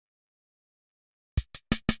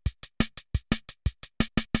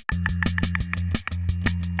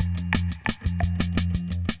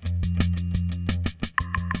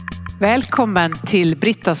Välkommen till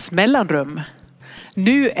Brittas Mellanrum.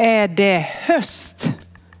 Nu är det höst.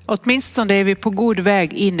 Åtminstone är vi på god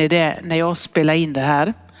väg in i det när jag spelar in det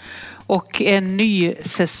här. Och en ny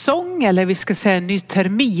säsong, eller vi ska säga en ny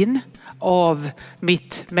termin av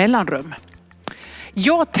mitt mellanrum.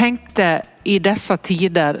 Jag tänkte i dessa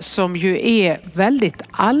tider som ju är väldigt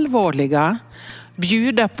allvarliga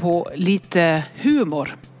bjuda på lite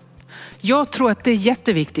humor. Jag tror att det är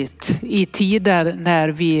jätteviktigt i tider när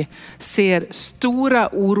vi ser stora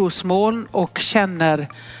orosmoln och känner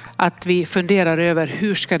att vi funderar över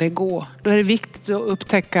hur ska det gå. Då är det viktigt att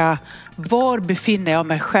upptäcka var befinner jag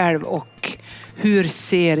mig själv och hur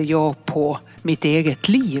ser jag på mitt eget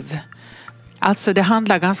liv. Alltså det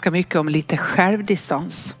handlar ganska mycket om lite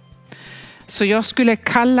självdistans. Så jag skulle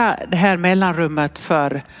kalla det här mellanrummet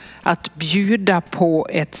för att bjuda på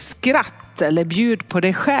ett skratt. Eller bjud på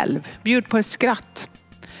dig själv. Bjud på ett skratt.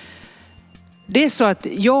 Det är så att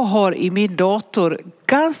jag har i min dator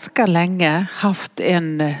ganska länge haft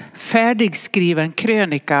en färdigskriven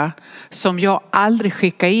krönika som jag aldrig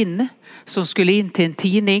skickade in. Som skulle in till en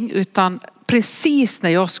tidning. Utan precis när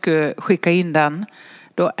jag skulle skicka in den,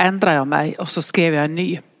 då ändrade jag mig och så skrev jag en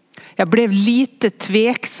ny. Jag blev lite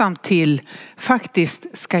tveksam till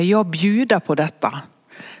faktiskt, ska jag bjuda på detta?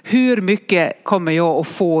 Hur mycket kommer jag att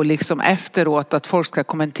få liksom efteråt att folk ska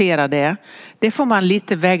kommentera det? Det får man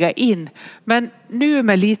lite väga in. Men nu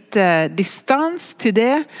med lite distans till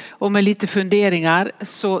det och med lite funderingar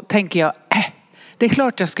så tänker jag, det är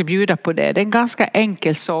klart jag ska bjuda på det. Det är en ganska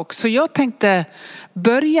enkel sak. Så jag tänkte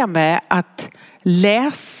börja med att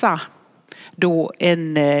läsa då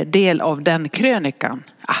en del av den krönikan.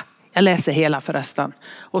 Jag läser hela förresten.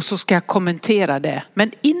 Och så ska jag kommentera det.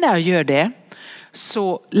 Men innan jag gör det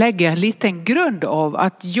så lägger jag en liten grund av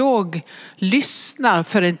att jag lyssnar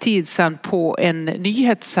för en tid sedan på en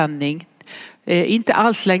nyhetssändning. Inte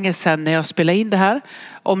alls länge sedan när jag spelade in det här.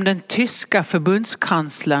 Om den tyska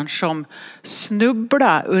förbundskanslern som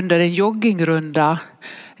snubblade under en joggingrunda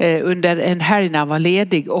under en helg när han var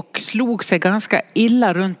ledig. Och slog sig ganska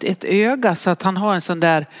illa runt ett öga så att han har en sån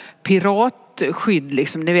där piratskydd.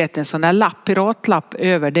 Liksom, ni vet en sån där piratlapp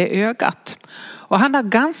över det ögat. Och han har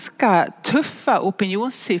ganska tuffa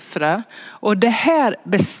opinionssiffror och det här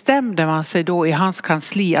bestämde man sig då i hans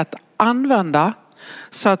kansli att använda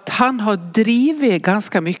så att han har drivit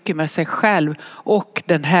ganska mycket med sig själv och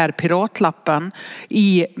den här piratlappen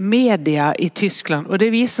i media i Tyskland. Och det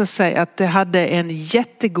visade sig att det hade en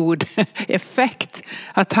jättegod effekt.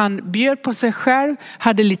 Att han bjöd på sig själv,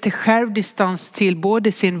 hade lite självdistans till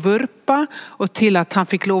både sin vurpa och till att han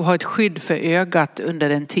fick lov att ha ett skydd för ögat under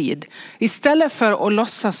en tid. Istället för att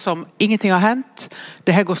låtsas som ingenting har hänt,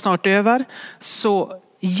 det här går snart över, så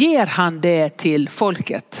ger han det till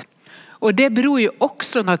folket. Och det beror ju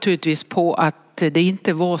också naturligtvis på att det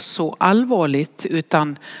inte var så allvarligt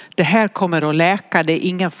utan det här kommer att läka, det är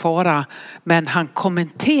ingen fara, men han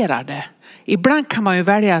kommenterar det. Ibland kan man ju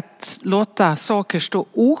välja att låta saker stå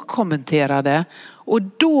okommenterade och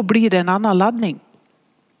då blir det en annan laddning.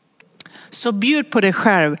 Så bjud på dig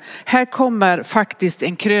själv. Här kommer faktiskt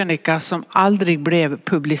en krönika som aldrig blev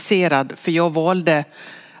publicerad för jag valde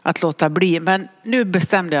att låta bli. Men nu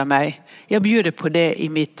bestämde jag mig. Jag bjuder på det i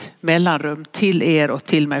mitt mellanrum till er och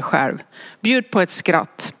till mig själv. Bjud på ett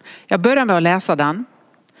skratt. Jag börjar med att läsa den.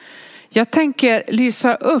 Jag tänker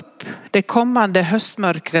lysa upp det kommande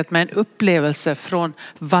höstmörkret med en upplevelse från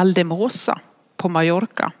Valdemosa på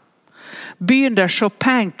Mallorca. Byn där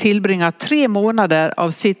Chopin tillbringar 3 månader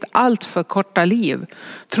av sitt allt för korta liv.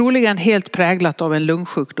 Troligen helt präglat av en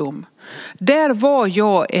lungsjukdom. Där var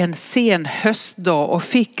jag en sen höstdag och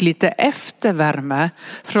fick lite eftervärme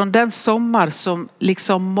från den sommar som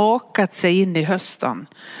liksom makat sig in i hösten.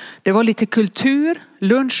 Det var lite kultur,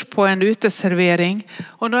 lunch på en uteservering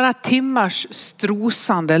och några timmars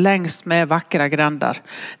strosande längs med vackra grändar.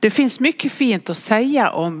 Det finns mycket fint att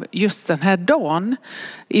säga om just den här dagen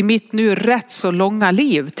i mitt nu rätt så långa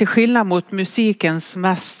liv. Till skillnad mot musikens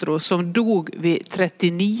maestro som dog vid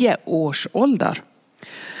 39 års ålder.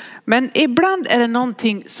 Men ibland är det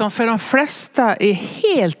någonting som för de flesta är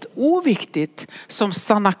helt oviktigt som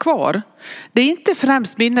stannar kvar. Det är inte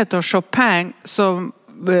främst minnet av Chopin som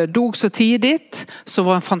dog så tidigt, som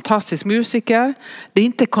var en fantastisk musiker. Det är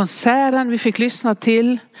inte konserten vi fick lyssna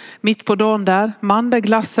till mitt på dagen där,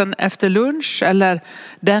 mandelglassen efter lunch eller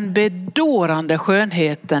den bedårande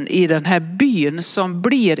skönheten i den här byn som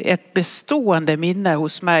blir ett bestående minne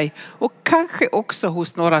hos mig och kanske också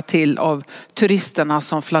hos några till av turisterna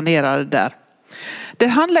som flanerade där. Det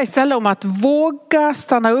handlar istället om att våga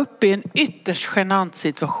stanna upp i en ytterst genant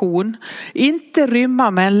situation. Inte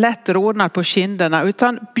rymma med en lätt rodnad på kinderna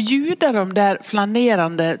utan bjuda de där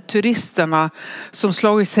flanerande turisterna som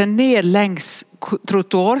slagit sig ner längs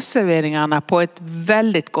trottoarserveringarna på ett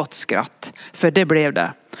väldigt gott skratt. För det blev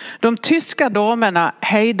det. De tyska damerna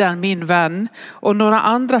hejdar min vän och några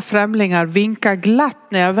andra främlingar vinkar glatt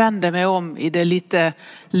när jag vänder mig om i det lite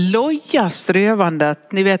loja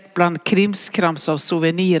strövandet. Ni vet, bland krimskrams av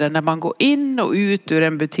souvenirer när man går in och ut ur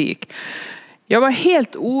en butik. Jag var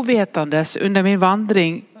helt ovetandes under min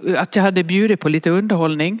vandring att jag hade bjudit på lite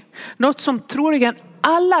underhållning. Något som troligen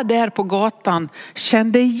alla där på gatan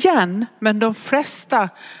kände igen, men de flesta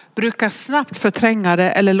brukar snabbt förtränga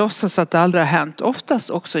det eller låtsas att det aldrig har hänt. Oftast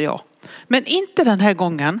också jag. Men inte den här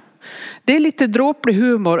gången. Det är lite dråplig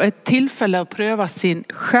humor och ett tillfälle att pröva sin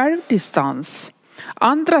självdistans.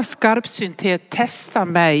 Andra skarpsynthet testar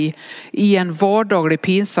mig i en vardaglig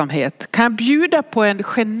pinsamhet. Kan jag bjuda på en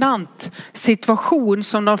genant situation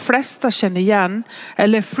som de flesta känner igen,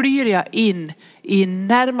 eller flyr jag in i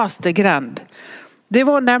närmaste gränd? Det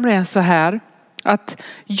var nämligen så här att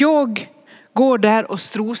jag går där och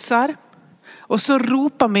strosar och så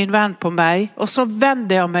ropar min vän på mig och så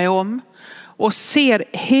vänder jag mig om och ser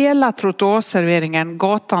hela trottoarserveringen,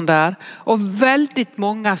 gatan där, och väldigt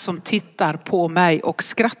många som tittar på mig och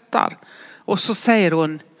skrattar. Och så säger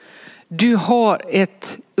hon: du har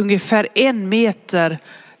ett ungefär 1 meter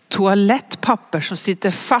toalettpapper som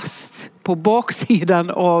sitter fast på baksidan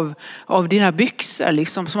av dina byxor,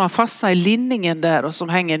 liksom, som har fastnat i linningen där och som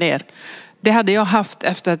hänger ner. Det hade jag haft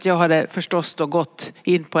efter att jag hade förstås då gått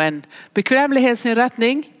in på en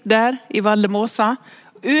bekvämlighetsinrättning där i Valdemosa.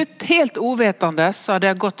 Helt ovetandes så hade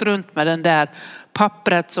jag gått runt med den där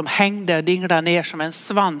pappret som hängde och dinglade ner som en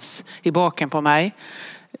svans i baken på mig.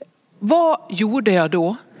 Vad gjorde jag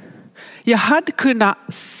då? Jag hade kunnat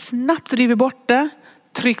snabbt riva bort det,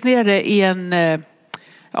 tryckt ner det i en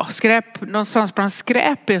skräp, någonstans bland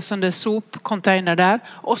skräp i en sån där sopcontainer där,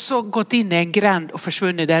 och så gått in i en gränd och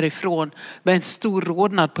försvunnit därifrån med en stor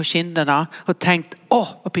rodnad på kinderna och tänkt: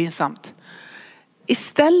 vad pinsamt.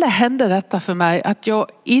 Istället hände detta för mig att jag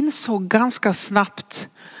insåg ganska snabbt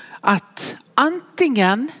att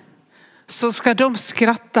antingen så ska de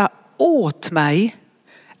skratta åt mig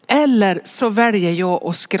eller så väljer jag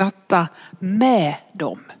att skratta med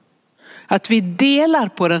dem. Att vi delar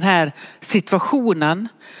på den här situationen.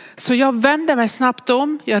 Så jag vände mig snabbt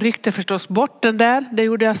om. Jag ryckte förstås bort den där. Det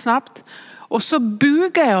gjorde jag snabbt. Och så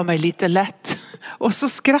bugade jag mig lite lätt. Och så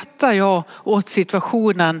skrattade jag åt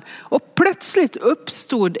situationen. Och plötsligt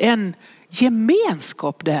uppstod en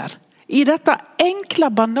gemenskap där. I detta enkla,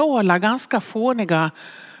 banala, ganska fåniga,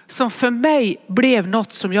 som för mig blev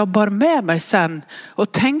något som jag bar med mig sen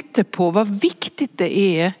och tänkte på vad viktigt det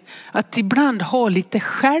är att ibland ha lite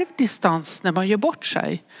självdistans när man gör bort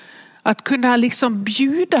sig. Att kunna liksom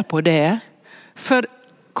bjuda på det. För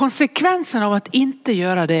konsekvensen av att inte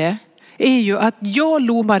göra det är ju att jag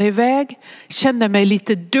lommar iväg, känner mig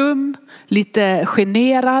lite dum, lite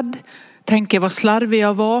generad, tänker vad slarvig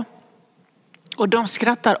jag var. Och de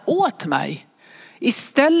skrattar åt mig.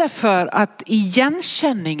 Istället för att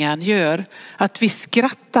igenkänningen gör att vi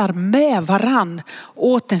skrattar med varann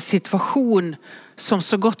åt en situation som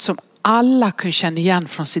så gott som alla kan känna igen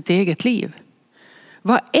från sitt eget liv.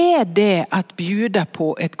 Vad är det att bjuda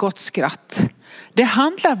på ett gott skratt? Det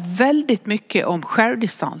handlar väldigt mycket om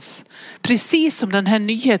självdistans. Precis som den här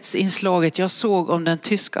nyhetsinslaget jag såg om den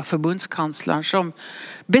tyska förbundskanslern som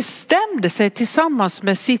bestämde sig tillsammans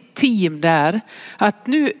med sitt team där att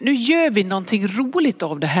nu gör vi någonting roligt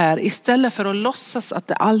av det här istället för att låtsas att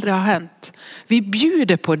det aldrig har hänt. Vi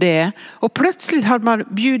bjuder på det, och plötsligt hade man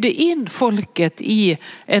bjudit in folket i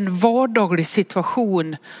en vardaglig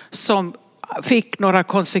situation som fick några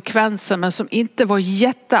konsekvenser men som inte var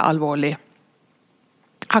jätteallvarlig.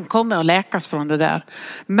 Han kommer att läkas från det där.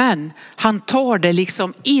 Men han tar det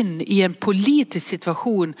liksom in i en politisk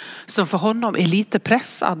situation som för honom är lite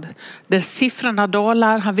pressad. Där siffrorna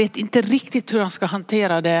dalar. Han vet inte riktigt hur han ska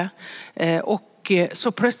hantera det. Och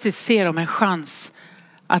så plötsligt ser de en chans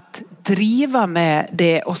att driva med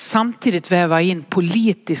det och samtidigt väva in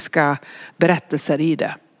politiska berättelser i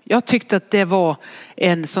det. Jag tyckte att det var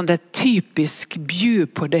en sån där typisk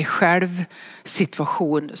bjud på dig själv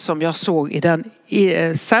situation som jag såg i den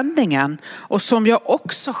sändningen. Och som jag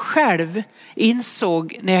också själv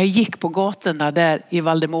insåg när jag gick på gatorna där i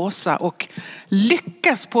Valdemosa och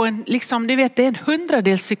lyckas på en, liksom ni vet, det är en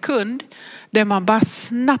 100-del sekund där man bara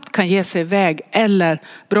snabbt kan ge sig iväg eller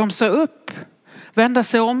bromsa upp, vända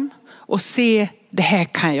sig om och se, det här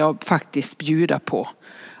kan jag faktiskt bjuda på.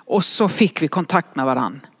 Och så fick vi kontakt med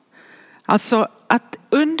varann. Alltså att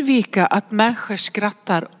undvika att människor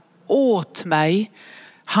skrattar åt mig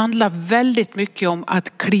handlar väldigt mycket om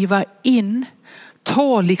att kliva in,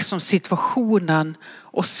 ta liksom situationen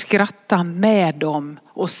och skratta med dem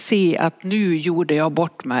och se att nu gjorde jag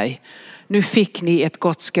bort mig. Nu fick ni ett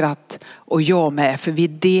gott skratt och jag med, för vi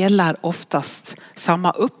delar oftast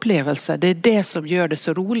samma upplevelse. Det är det som gör det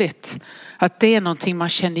så roligt. Att det är någonting man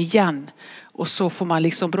känner igen och så får man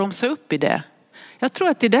liksom bromsa upp i det. Jag tror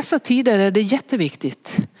att i dessa tider är det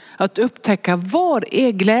jätteviktigt att upptäcka var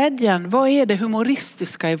är glädjen, vad är det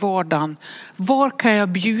humoristiska i vardagen, var kan jag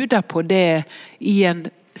bjuda på det i en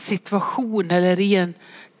situation eller i en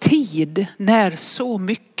tid när så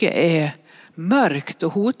mycket är mörkt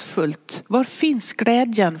och hotfullt. Var finns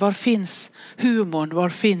glädjen, var finns humorn, var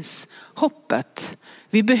finns hoppet?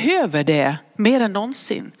 Vi behöver det mer än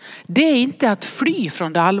någonsin. Det är inte att fly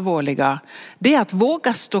från det allvarliga. Det är att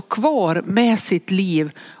våga stå kvar med sitt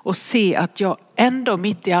liv och se att jag ändå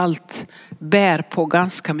mitt i allt bär på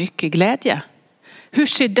ganska mycket glädje. Hur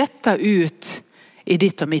ser detta ut i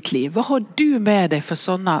ditt och mitt liv? Vad har du med dig för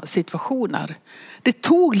sådana situationer? Det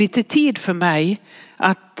tog lite tid för mig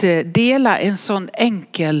att dela en sån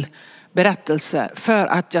enkel berättelse för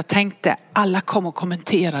att jag tänkte alla kommer att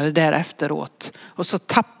kommentera det där efteråt. Och så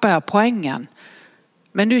tappade jag poängen.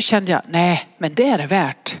 Men nu kände jag, nej, men det är det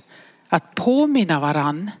värt. Att påminna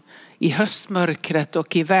varann i höstmörkret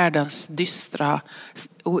och i världens dystra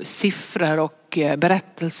siffror och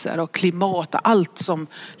berättelser och klimat. Allt som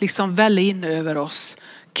liksom väller in över oss.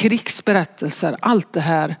 Krigsberättelser, allt det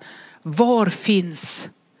här. Var finns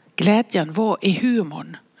glädjen? Vad är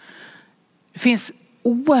humorn? Det finns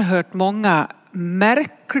oerhört många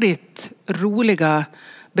märkligt roliga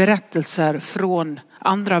berättelser från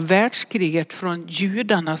andra världskriget, från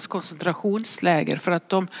judarnas koncentrationsläger, för att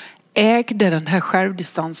de ägde den här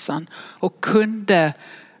självdistansen och kunde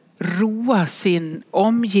roa sin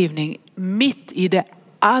omgivning mitt i det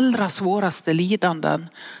allra svåraste lidanden.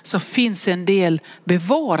 Så finns en del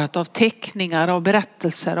bevarat av teckningar, av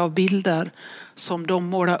berättelser, av bilder som de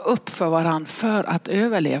målar upp för varann för att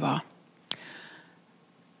överleva.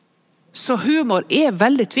 Så humor är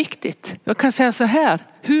väldigt viktigt. Jag kan säga så här,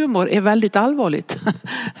 humor är väldigt allvarligt.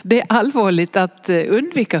 Det är allvarligt att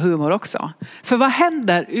undvika humor också. För vad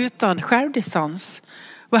händer utan självdistans?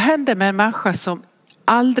 Vad händer med en människa som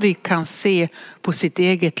aldrig kan se på sitt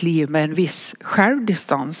eget liv med en viss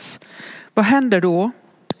självdistans? Vad händer då?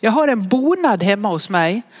 Jag har en bonad hemma hos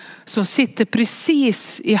mig som sitter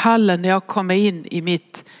precis i hallen när jag kommer in i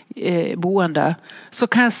mitt boende. Så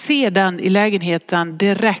kan jag se den i lägenheten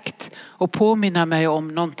direkt och påminna mig om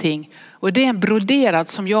någonting. Och det är en broderad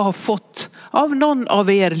som jag har fått av någon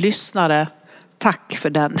av er lyssnare. Tack för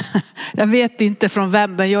den. Jag vet inte från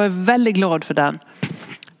vem, men jag är väldigt glad för den.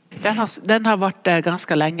 Den har varit där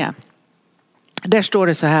ganska länge. Där står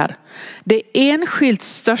det så här. Det enskilt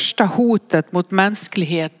största hotet mot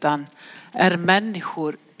mänskligheten är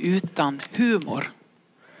människor utan humor.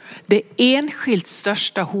 Det enskilt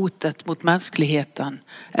största hotet mot mänskligheten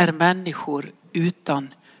är människor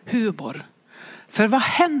utan humor. För vad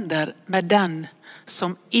händer med den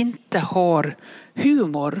som inte har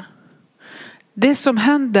humor? Det som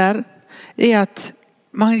händer är att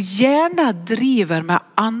man gärna driver med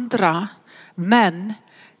andra, men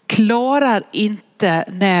klarar inte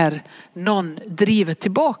när någon driver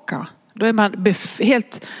tillbaka. Då är man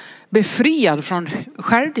helt befriad från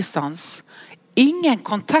självdistans. Ingen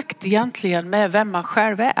kontakt egentligen med vem man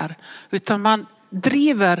själv är. Utan man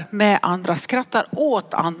driver med andra, skrattar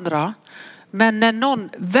åt andra. Men när någon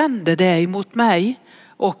vänder det emot mig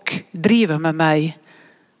och driver med mig,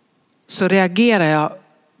 så reagerar jag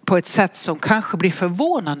på ett sätt som kanske blir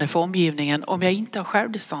förvånande för omgivningen om jag inte har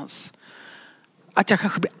självdistans. Att jag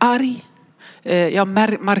kanske blir arg. Jag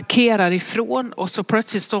markerar ifrån och så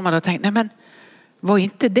plötsligt står man och tänker, nej men var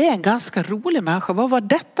inte det en ganska rolig människa? Vad var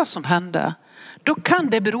detta som hände? Då kan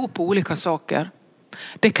det bero på olika saker.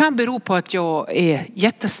 Det kan bero på att jag är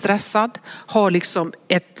jättestressad, har liksom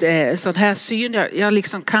ett sån här syn. Jag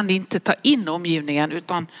liksom kan inte ta in omgivningen,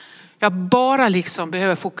 utan jag bara liksom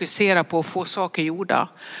behöver fokusera på att få saker gjorda.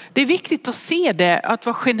 Det är viktigt att se det, att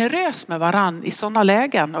vara generös med varann i sådana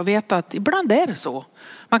lägen och veta att ibland är det så.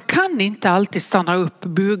 Man kan inte alltid stanna upp,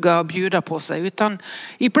 buga och bjuda på sig, utan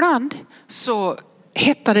ibland så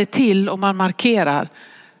hettar det till och man markerar.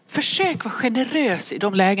 Försök vara generös i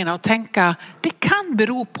de lägena och tänka, det kan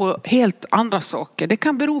bero på helt andra saker. Det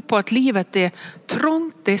kan bero på att livet är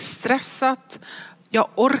trångt, det är stressat. Jag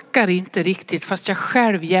orkar inte riktigt, fast jag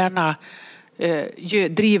själv gärna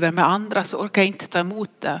driver med andra, så orkar jag inte ta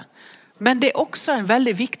emot det. Men det är också en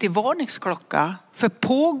väldigt viktig varningsklocka. För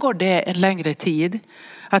pågår det en längre tid,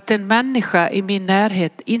 att en människa i min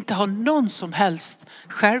närhet inte har någon som helst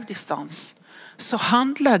självdistans, så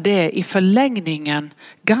handlar det i förlängningen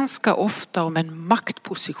ganska ofta om en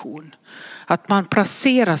maktposition. Att man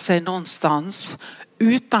placerar sig någonstans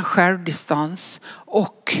utan självdistans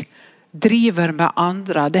och driver med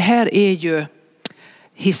andra. Det här är ju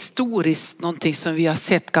historiskt någonting som vi har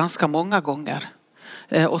sett ganska många gånger.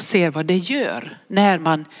 Och ser vad det gör när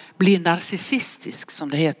man blir narcissistisk, som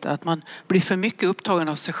det heter. Att man blir för mycket upptagen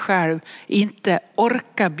av sig själv. Inte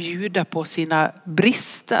orkar bjuda på sina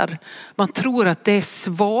brister. Man tror att det är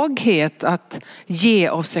svaghet att ge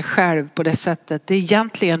av sig själv på det sättet. Det är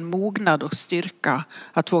egentligen mognad och styrka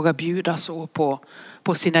att våga bjuda så på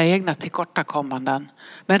sina egna tillkortakommanden.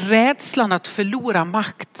 Men rädslan att förlora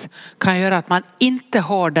makt kan göra att man inte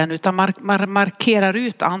har den, utan man markerar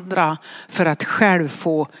ut andra för att själv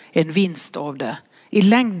få en vinst av det. I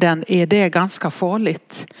längden är det ganska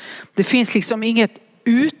farligt. Det finns liksom inget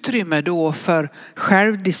utrymme då för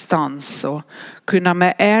självdistans och kunna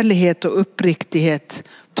med ärlighet och uppriktighet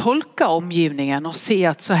tolka omgivningen och se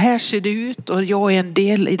att så här ser det ut och jag är en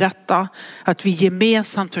del i detta. Att vi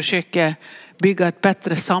gemensamt försöker bygga ett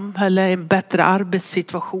bättre samhälle, en bättre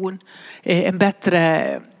arbetssituation,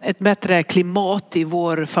 ett bättre klimat i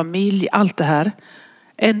vår familj. Allt det här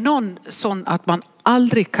är någon sån att man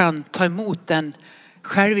aldrig kan ta emot den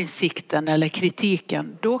självinsikten eller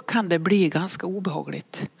kritiken. Då kan det bli ganska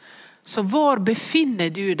obehagligt. Så var befinner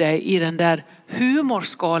du dig i den där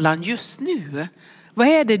humorskalan just nu? Vad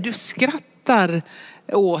är det du skrattar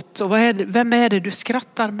åt och vem är det du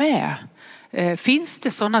skrattar med? Finns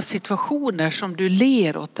det sådana situationer som du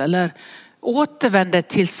ler åt eller återvänder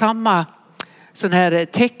till samma sån här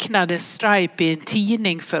tecknade stripe i en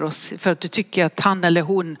tidning för att du tycker att han eller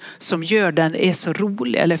hon som gör den är så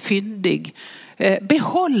rolig eller fyndig?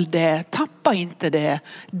 Behåll det, tappa inte det.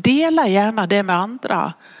 Dela gärna det med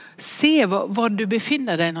andra. Se var du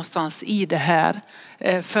befinner dig någonstans i det här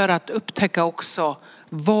för att upptäcka också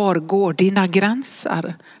var går dina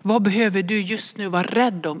gränser. Vad behöver du just nu vara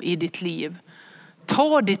rädd om i ditt liv?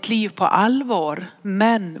 Ta ditt liv på allvar,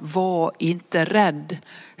 men var inte rädd,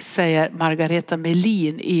 säger Margareta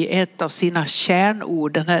Melin i ett av sina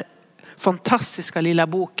kärnord. Den här fantastiska lilla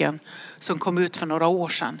boken som kom ut för några år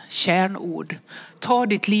sedan. Kärnord. Ta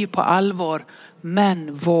ditt liv på allvar,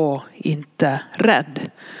 men var inte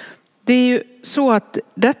rädd. Det är ju så att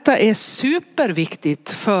detta är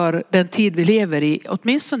superviktigt för den tid vi lever i,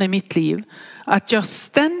 åtminstone i mitt liv. Att jag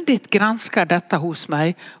ständigt granskar detta hos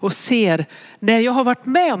mig och ser när jag har varit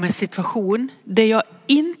med om en situation där jag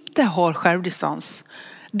inte har självdistans.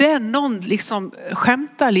 Där någon liksom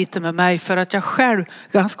skämtar lite med mig för att jag själv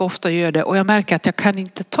ganska ofta gör det och jag märker att jag kan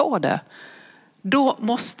inte ta det. Då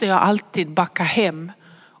måste jag alltid backa hem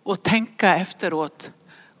och tänka efteråt.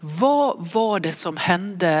 Vad var det som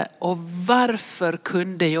hände och varför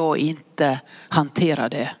kunde jag inte hantera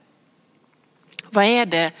det? Vad är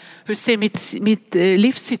det? Hur ser mitt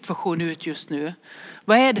livssituation ut just nu?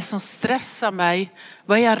 Vad är det som stressar mig?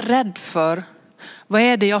 Vad är jag rädd för? Vad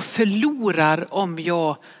är det jag förlorar om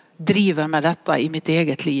jag driver med detta i mitt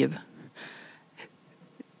eget liv?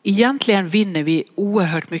 Egentligen vinner vi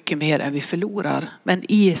oerhört mycket mer än vi förlorar.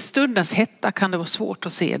 Men i stundens hetta kan det vara svårt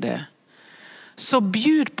att se det. Så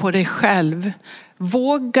bjud på dig själv.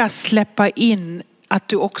 Våga släppa in att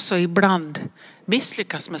du också ibland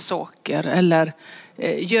misslyckas med saker eller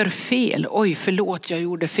gör fel. Oj, förlåt, jag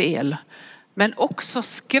gjorde fel. Men också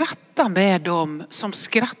skratta med dem som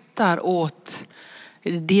skrattar åt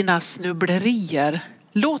dina snubblerier.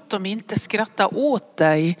 Låt dem inte skratta åt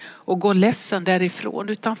dig och gå ledsen därifrån,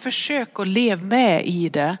 utan försök att leva med i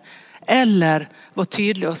det. Eller var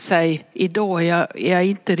tydlig och säg, idag är jag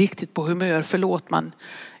inte riktigt på humör, förlåt man.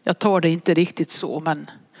 Jag tar det inte riktigt så, men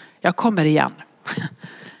jag kommer igen.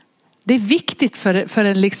 Det är viktigt för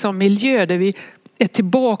en liksom miljö där vi är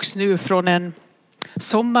tillbaks nu från en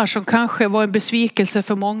sommar som kanske var en besvikelse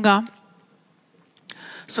för många.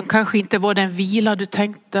 Som kanske inte var den vila du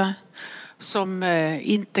tänkte. Som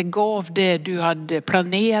inte gav det du hade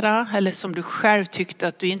planerat. Eller som du själv tyckte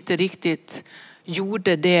att du inte riktigt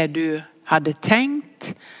gjorde det du hade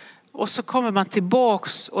tänkt. Och så kommer man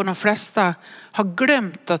tillbaks och de flesta har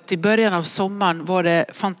glömt att i början av sommaren var det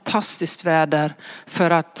fantastiskt väder.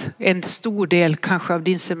 För att en stor del kanske av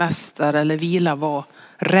din semester eller vila var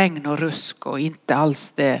regn och rusk och inte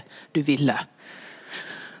alls det du ville.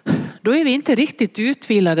 Då är vi inte riktigt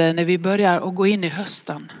utvilade när vi börjar att gå in i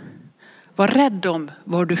hösten. Var rädd om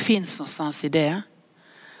var du finns någonstans i det.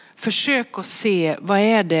 Försök att se vad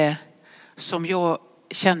är det som jag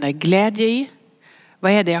känner glädje i.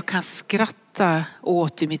 Vad är det jag kan skratta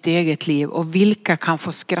åt i mitt eget liv och vilka kan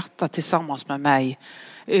få skratta tillsammans med mig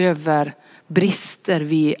över brister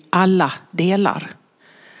vi alla delar.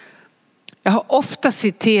 Jag har ofta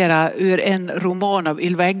citerat ur en roman av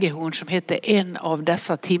Ylva Eggehorn som heter En av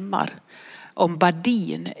dessa timmar. Om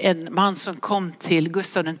Badin, en man som kom till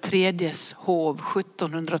Gustav III:s hov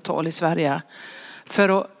 1700-tal i Sverige.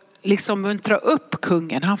 För att liksom muntra upp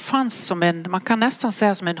kungen. Han fanns som en, man kan nästan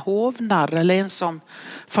säga som en hovnarr eller en som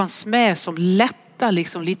fanns med som lättade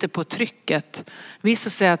liksom lite på trycket.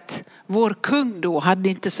 Visade sig att vår kung då hade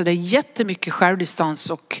inte så där jättemycket självdistans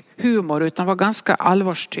och humor utan var ganska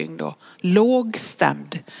allvarstyngd och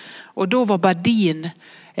lågstämd. Och då var Badin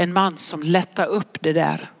en man som lättade upp det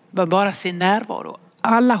där. Bara sin närvaro.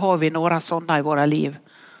 Alla har vi några sådana i våra liv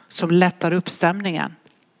som lättar upp stämningen.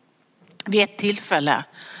 Vid ett tillfälle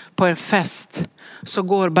på en fest så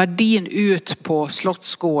går Badin ut på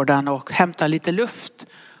slottsgården och hämtar lite luft.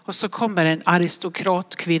 Och så kommer en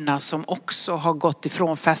aristokratkvinna som också har gått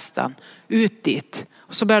ifrån festen ut dit.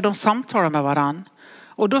 Och så börjar de samtala med varann.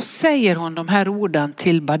 Och då säger hon de här orden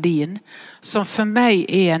till Badin som för mig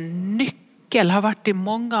är en nyckel. Har varit i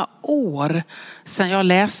många år sedan jag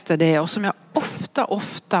läste det och som jag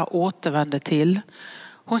ofta återvänder till.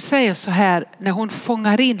 Hon säger så här när hon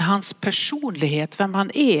fångar in hans personlighet, vem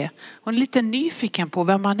han är. Hon är lite nyfiken på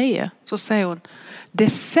vem han är. Så säger hon, det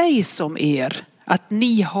sägs om er att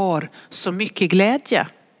ni har så mycket glädje.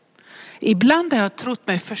 Ibland har jag trott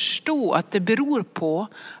mig förstå att det beror på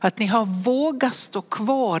att ni har vågat stå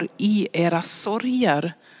kvar i era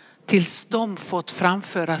sorger tills de fått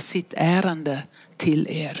framföra sitt ärende till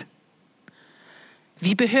er.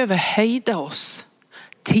 Vi behöver hejda oss,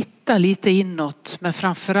 titta lite inåt men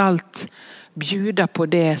framförallt bjuda på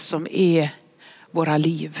det som är våra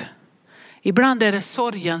liv. Ibland är det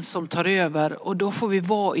sorgen som tar över och då får vi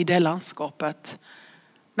vara i det landskapet.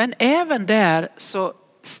 Men även där så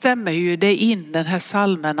stämmer ju det in den här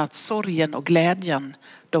salmen att sorgen och glädjen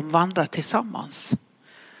de vandrar tillsammans.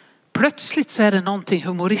 Plötsligt så är det någonting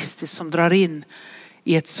humoristiskt som drar in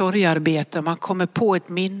i ett sorgarbete. Man kommer på ett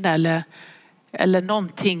minne eller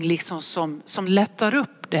någonting liksom som lättar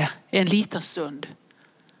upp det en liten stund.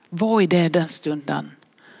 Vad är det den stunden?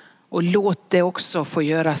 Och låt det också få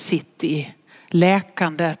göra sitt i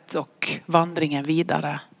läkandet och vandringen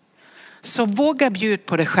vidare. Så våga bjud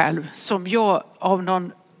på dig själv som jag av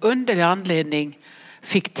någon underlig anledning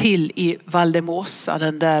fick till i Valdemosa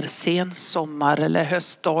den där sensommar eller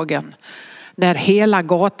höstdagen. När hela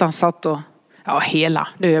gatan satt och,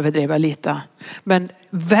 nu överdrev jag lite. Men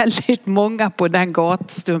väldigt många på den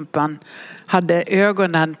gatstumpen hade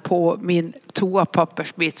ögonen på min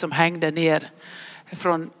toapappersbit som hängde ner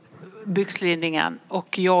från byxlinningen.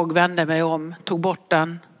 Och jag vände mig om, tog bort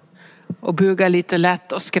den och bugade lite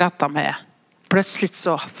lätt och skrattade med. Plötsligt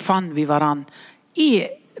så fann vi varann i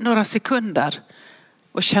några sekunder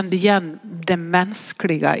och kände igen det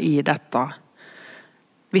mänskliga i detta.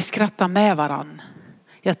 Vi skrattade med varann.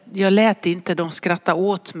 Jag lät inte dem skratta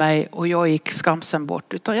åt mig och jag gick skamsen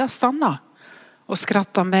bort utan jag stannade och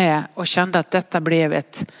skrattade med och kände att detta blev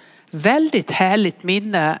ett väldigt härligt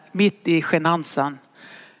minne mitt i genansen.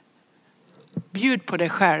 Bjud på dig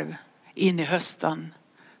själv in i hösten.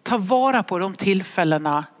 Ta vara på de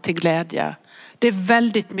tillfällena till glädje. Det är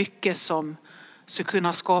väldigt mycket som ska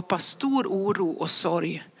kunna skapa stor oro och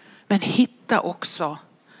sorg. Men hitta också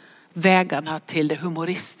vägarna till det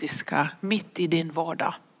humoristiska mitt i din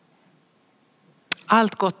vardag.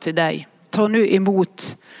 Allt gott till dig. Ta nu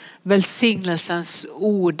emot välsignelsens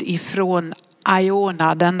ord ifrån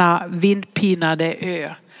Iona, denna vindpinade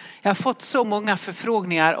ö. Jag har fått så många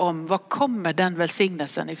förfrågningar om var kommer den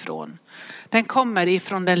välsignelsen ifrån. Den kommer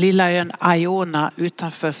ifrån den lilla ön Iona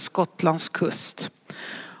utanför Skottlands kust.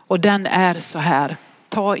 Och den är så här.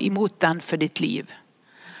 Ta emot den för ditt liv.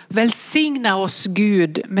 Välsigna oss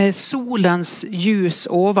Gud med solens ljus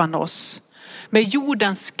ovan oss. Med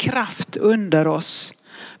jordens kraft under oss.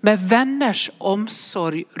 Med vänners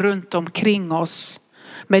omsorg runt omkring oss.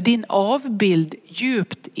 Med din avbild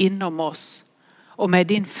djupt inom oss. Och med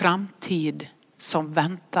din framtid som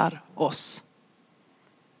väntar oss.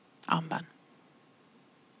 Amen.